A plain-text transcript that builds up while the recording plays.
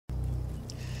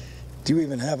Do you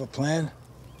even have a plan?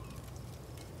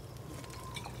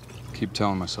 Keep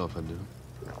telling myself I do.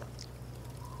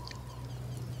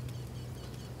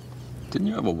 Didn't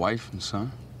you have a wife and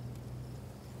son?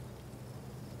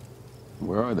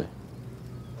 Where are they?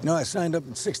 No, I signed up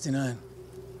in '69.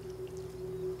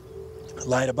 I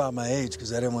lied about my age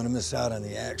because I didn't want to miss out on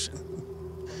the action.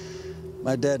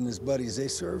 My dad and his buddies, they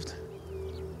served.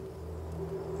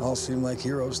 All seemed like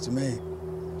heroes to me.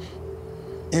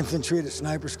 Infantry to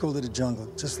sniper school to the jungle,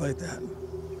 just like that.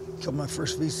 Killed my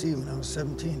first VC when I was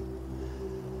 17.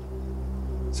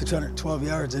 612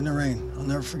 yards in the rain. I'll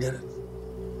never forget it.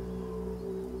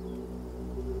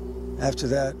 After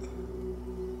that,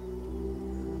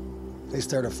 they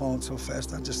started falling so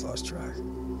fast, I just lost track.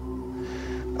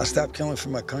 I stopped killing for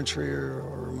my country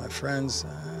or my friends.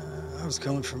 I was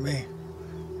killing for me.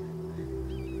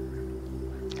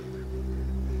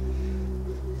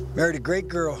 Married a great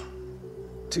girl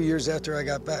 2 years after I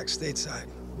got back stateside.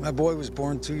 My boy was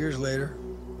born 2 years later.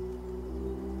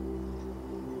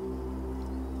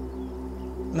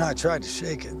 And I tried to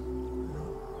shake it,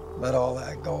 let all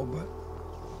that go, but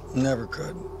never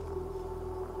could.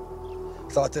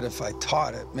 Thought that if I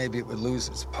taught it, maybe it would lose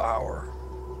its power,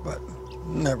 but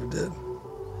never did.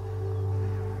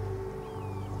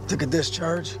 Took a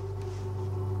discharge,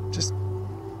 just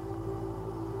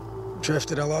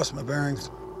drifted. I lost my bearings.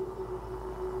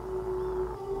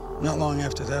 Not long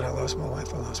after that, I lost my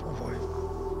wife, I lost my boy.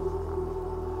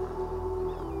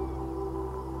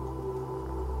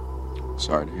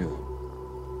 Sorry to hear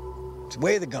that. It's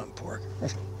way the gun, pork.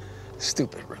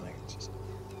 Stupid, really.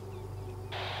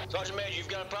 Sergeant Major, you've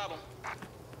got a problem.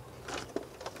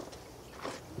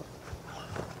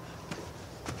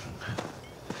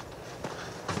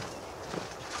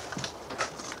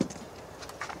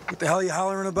 What the hell are you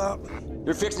hollering about?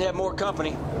 You're fixing to have more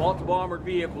company. Multiple armored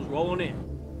vehicles rolling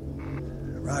in.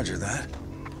 Roger that.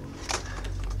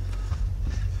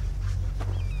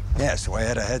 Yeah, so I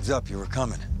had a heads up you were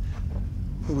coming.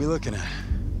 Who are we looking at?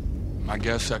 My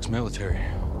guess, ex-military.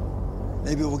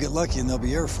 Maybe we'll get lucky and they'll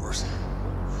be Air Force.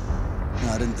 No,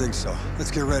 I didn't think so.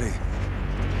 Let's get ready.